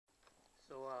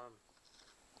So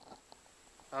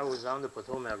I was on the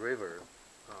Potomac River,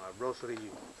 Rosalie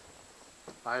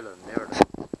Island, Maryland,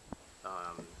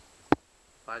 um,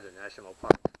 by the National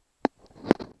Park,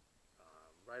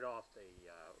 right off the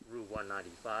Route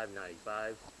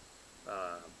 195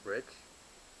 bridge,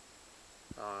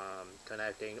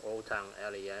 connecting Old Town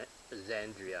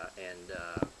Alexandria and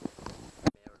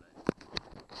Maryland.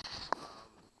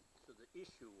 So the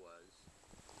issue was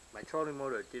my trolling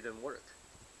motor didn't work.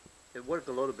 It worked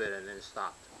a little bit and then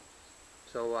stopped.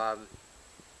 So I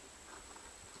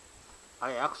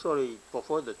actually,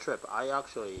 before the trip, I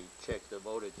actually checked the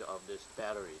voltage of this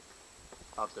battery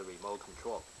of the remote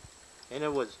control, and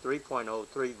it was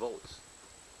 3.03 volts.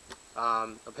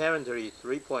 Apparently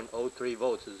 3.03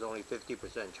 volts is only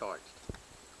 50% charged,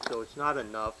 so it's not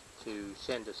enough to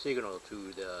send the signal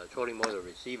to the trolling motor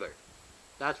receiver.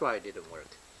 That's why it didn't work.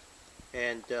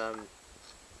 And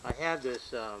I have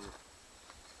this,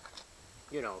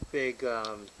 big,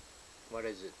 what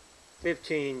is it,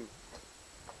 15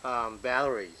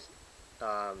 batteries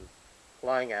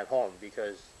lying at home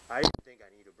because I didn't think I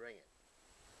need to bring it.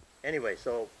 Anyway,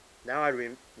 so now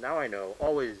I know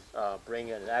always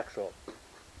bring an actual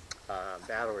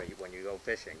battery when you go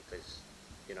fishing, because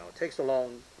it takes a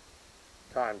long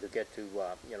time to get to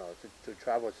to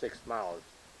travel 6 miles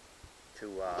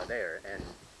to there, and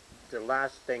the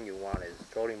last thing you want is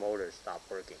trolling motor stop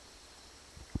working.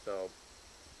 So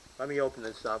let me open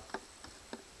this up.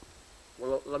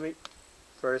 Well, let me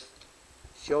first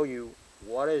show you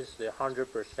what is the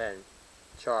 100%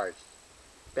 charged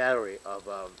battery of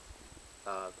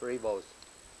 3 volts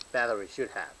battery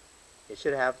should have. It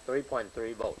should have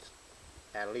 3.3 volts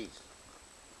at least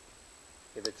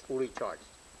if it's fully charged.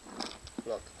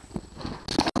 Look.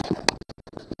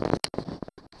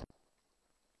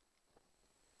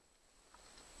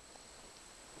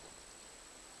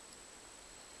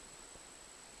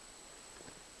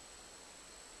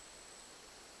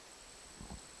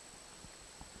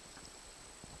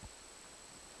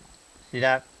 See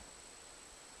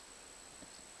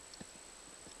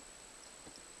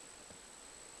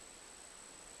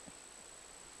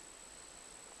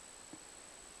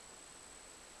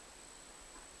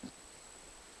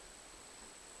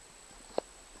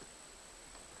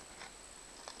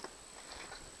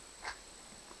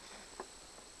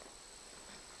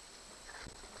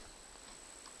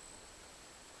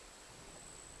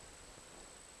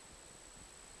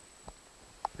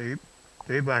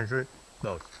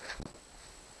volts.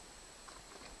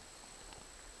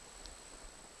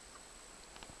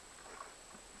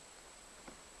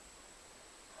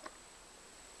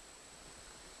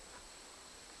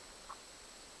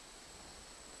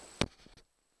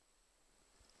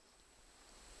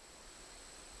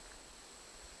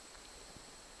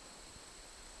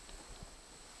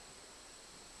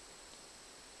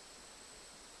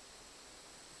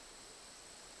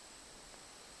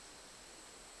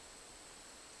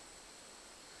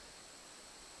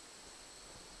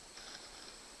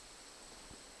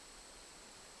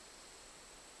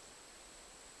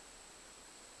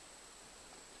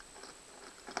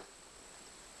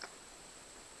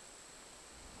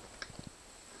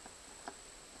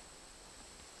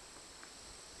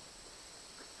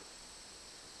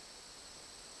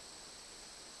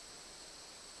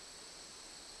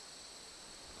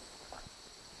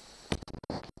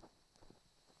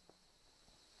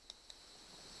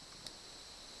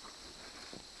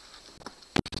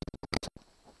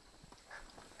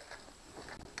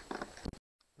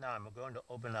 Now I'm going to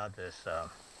open out this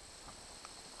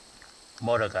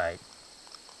Motorguide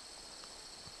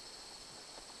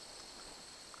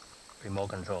remote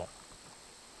control.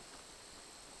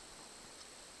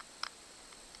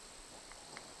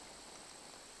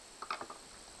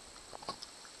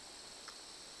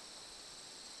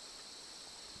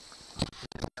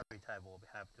 Every type will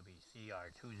have to be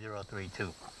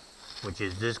CR2032, which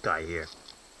is this guy here,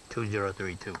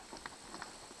 2032.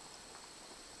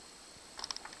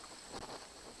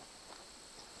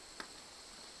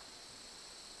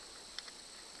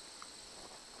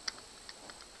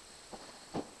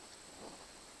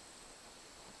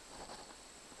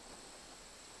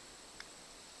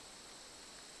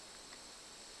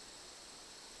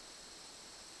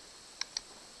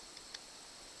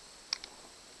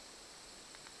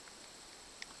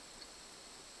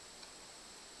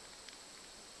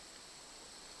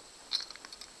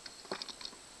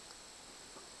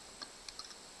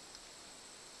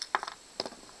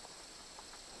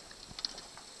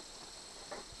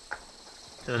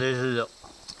 So this is the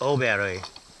old battery.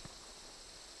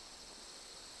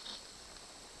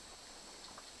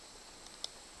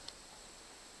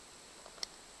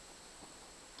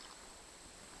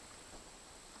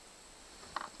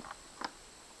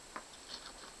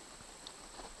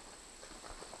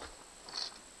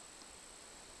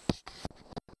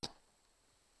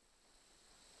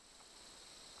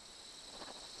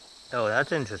 Oh,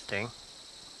 that's interesting.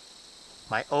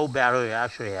 My old battery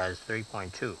actually has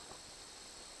 3.2.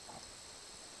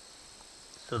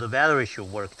 So the battery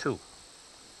should work too,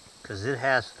 because it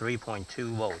has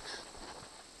 3.2 volts.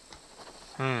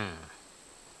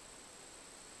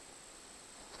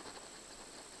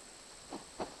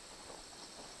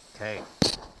 Okay.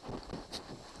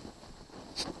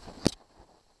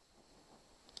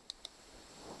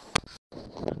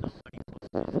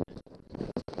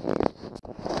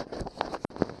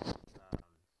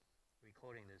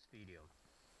 Recording this video.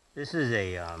 This is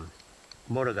a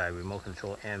Motorguide remote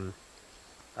control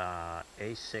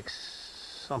M86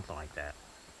 something like that.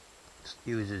 It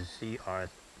uses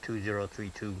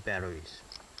CR2032 batteries.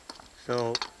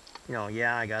 So,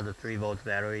 yeah, I got the 3 volt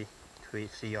battery,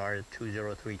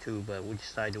 CR2032, but which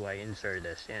side do I insert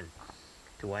this in?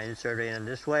 Do I insert it in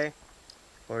this way,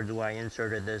 or do I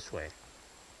insert it this way?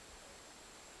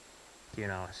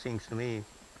 It seems to me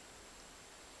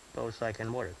both sides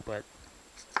can work, but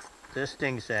this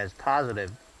thing says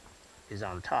positive is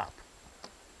on top,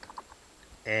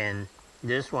 and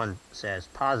this one says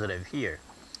positive here.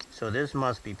 So this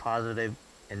must be positive,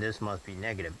 and this must be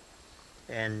negative.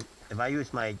 And if I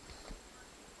use my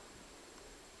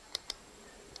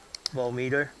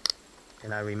voltmeter,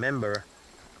 and I remember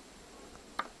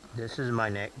this is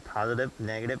my positive,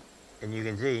 negative, and you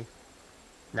can see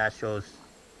that shows.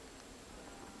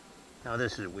 Now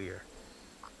this is weird.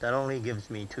 That only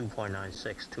gives me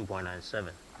 2.96,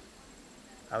 2.97.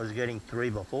 I was getting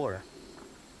 3 before,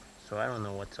 so I don't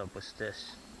know what's up with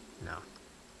this. No.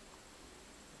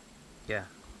 Yeah,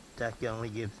 that only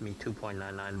gives me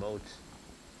 2.99 volts.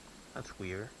 That's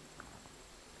weird.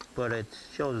 But it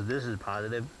shows this is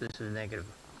positive, this is negative.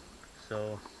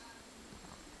 So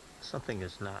something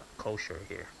is not kosher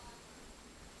here.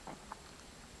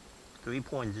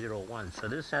 3.01. So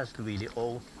this has to be the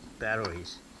old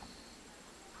batteries.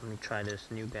 Let me try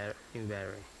this new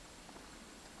battery.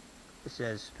 It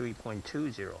says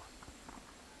 3.20.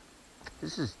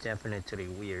 This is definitely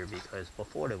weird because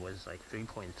before it was like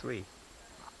 3.3.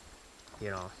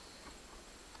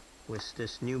 With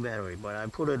this new battery, but I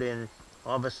put it in,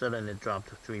 all of a sudden it dropped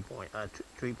to 3.0,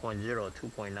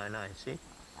 2.99. See?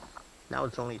 Now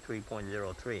it's only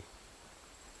 3.03.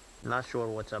 Not sure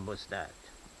what's up with that.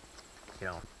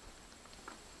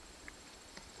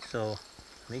 So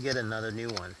let me get another new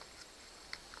one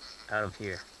out of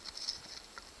here.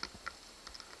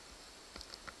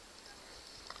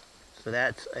 So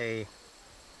that's a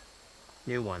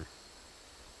new one.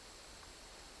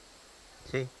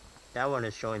 See? That one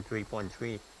is showing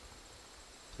 3.3.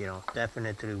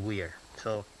 Definitely weird.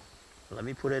 So let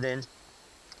me put it in.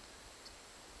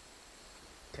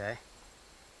 Okay.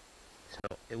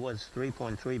 So it was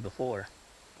 3.3 before.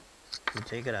 You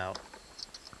take it out.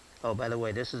 Oh, by the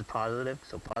way, this is positive.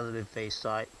 So positive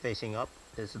facing up.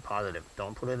 This is positive.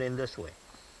 Don't put it in this way.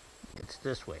 It's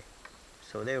this way.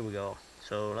 So there we go.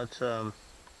 So let's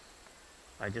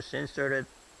I just inserted,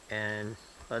 and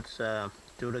let's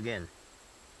do it again.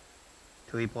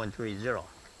 3.30.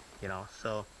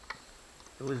 So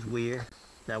it was weird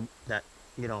that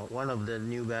one of the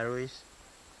new batteries.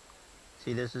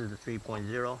 See, this is the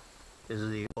 3.0. This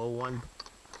is the old one.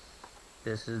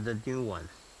 This is the new one.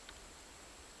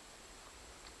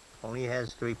 Only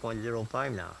has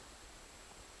 3.05 now.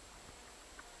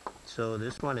 So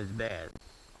this one is bad.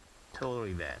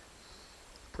 Totally bad.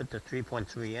 Put the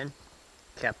 3.3 in.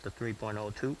 Kept the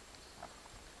 3.02.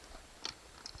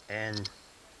 And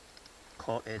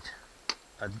call it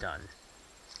a done.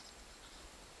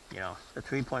 The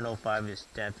 3.05 is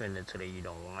definitely, you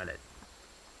don't want it.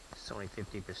 It's only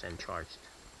 50% charged.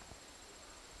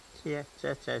 Yeah,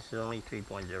 that's only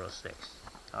 3.06.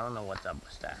 I don't know what's up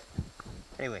with that.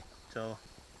 Anyway, so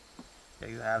there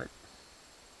you have it.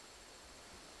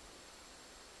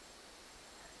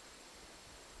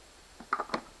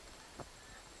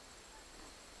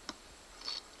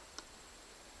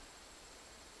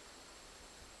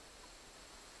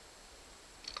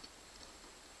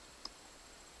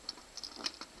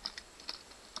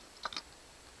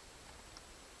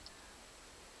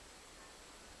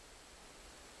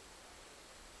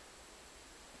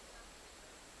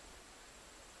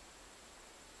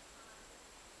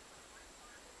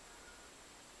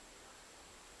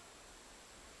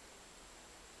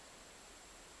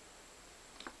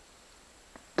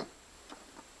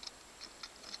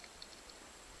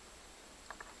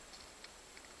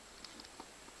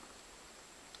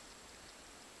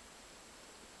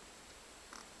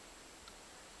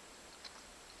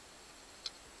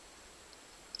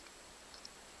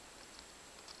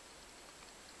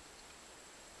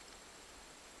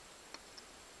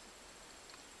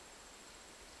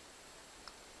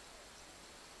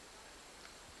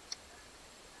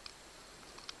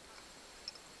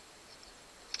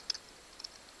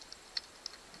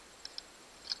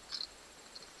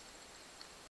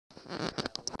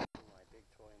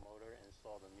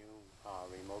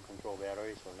 remote control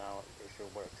battery, so now it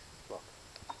should work. Look,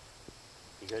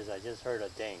 because I just heard a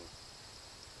ding,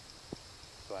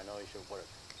 so I know it should work.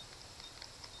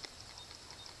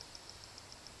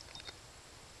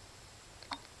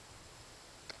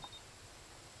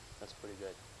 That's pretty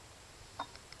good.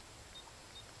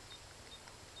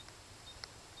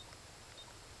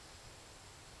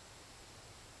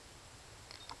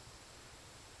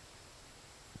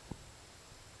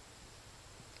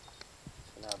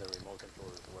 So now the remote control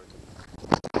is working.